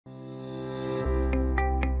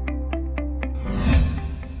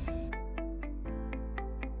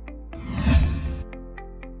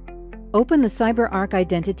Open the CyberArk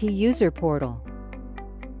Identity User Portal.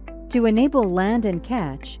 To enable Land and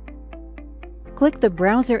Catch, click the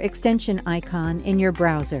browser extension icon in your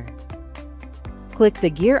browser. Click the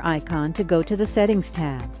gear icon to go to the Settings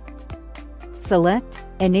tab. Select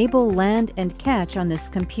Enable Land and Catch on this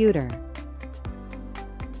computer.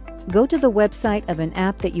 Go to the website of an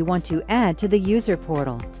app that you want to add to the user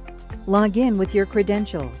portal. Log in with your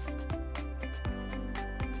credentials.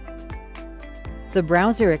 The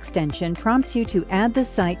browser extension prompts you to add the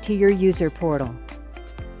site to your user portal.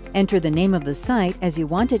 Enter the name of the site as you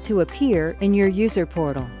want it to appear in your user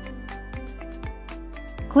portal.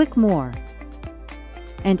 Click More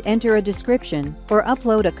and enter a description or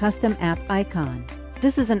upload a custom app icon.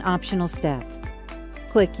 This is an optional step.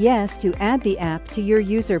 Click Yes to add the app to your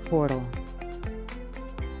user portal.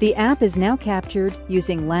 The app is now captured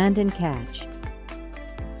using Land and Catch.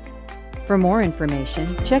 For more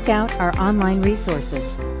information, check out our online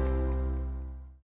resources.